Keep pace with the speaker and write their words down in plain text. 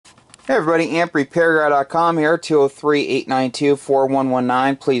Hey everybody, amprepairguy.com here,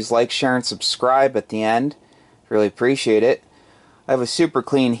 203-892-4119. Please like, share, and subscribe at the end. Really appreciate it. I have a super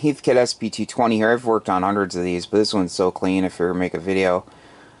clean Heathkit Sb220 here. I've worked on hundreds of these, but this one's so clean if you ever make a video.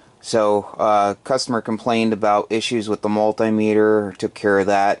 So, customer complained about issues with the multimeter, took care of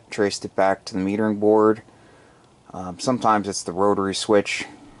that, traced it back to the metering board. Sometimes it's the rotary switch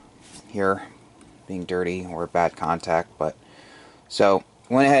here being dirty or bad contact, but so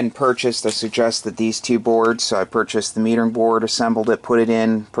went ahead and purchased. I suggested these two boards, so I purchased the metering board, assembled it, put it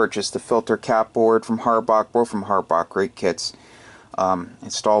in, purchased the filter cap board from Harbach, both from Harbach, great kits.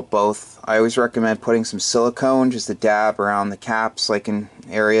 Installed both. I always recommend putting some silicone, just a dab around the caps, like in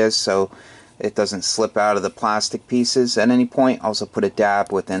areas, so it doesn't slip out of the plastic pieces at any point. Also put a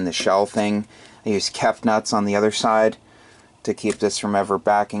dab within the shell thing. I use Kep nuts on the other side to keep this from ever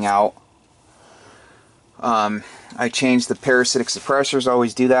backing out. I changed the parasitic suppressors. I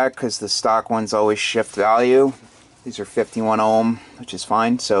always do that because the stock ones always shift value. These are 51 ohm, which is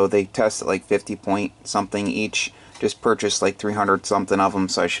fine. So they test at like 50 point something each. Just purchased like 300 something of them,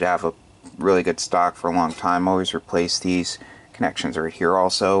 so I should have a really good stock for a long time. Always replace these. Connections right here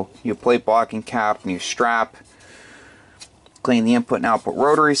also. New plate blocking cap, new strap. Clean the input and output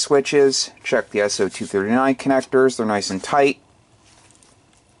rotary switches. Check the SO239 connectors. They're nice and tight.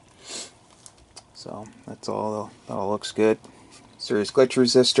 So that's all. That all looks good. Series glitch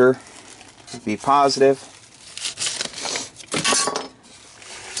resistor would be positive.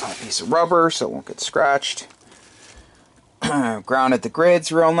 It's on a piece of rubber so it won't get scratched. Grounded the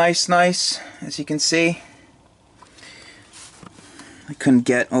grids real nice, as you can see. I couldn't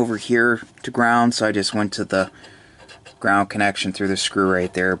get over here to ground, so I just went to the ground connection through the screw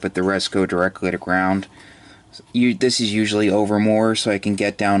right there, but the rest go directly to ground. This is usually over more, so I can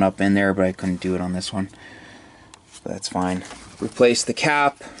get down up in there, but I couldn't do it on this one. But that's fine. Replace the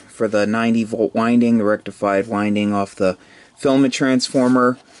cap for the 90 volt winding, the rectified winding off the filament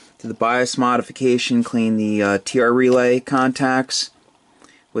transformer. To the bias modification, clean the TR relay contacts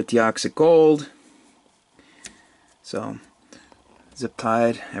with deoxit gold. So, zip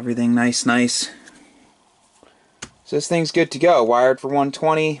tied, everything nice. So this thing's good to go. Wired for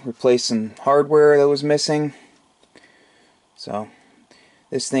 120, replaced some hardware that was missing. So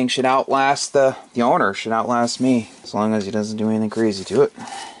this thing should outlast the owner, should outlast me, as long as he doesn't do anything crazy to it.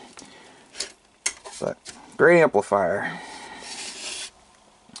 But great amplifier.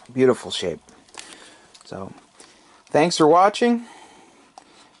 Beautiful shape. So thanks for watching.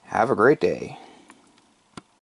 Have a great day.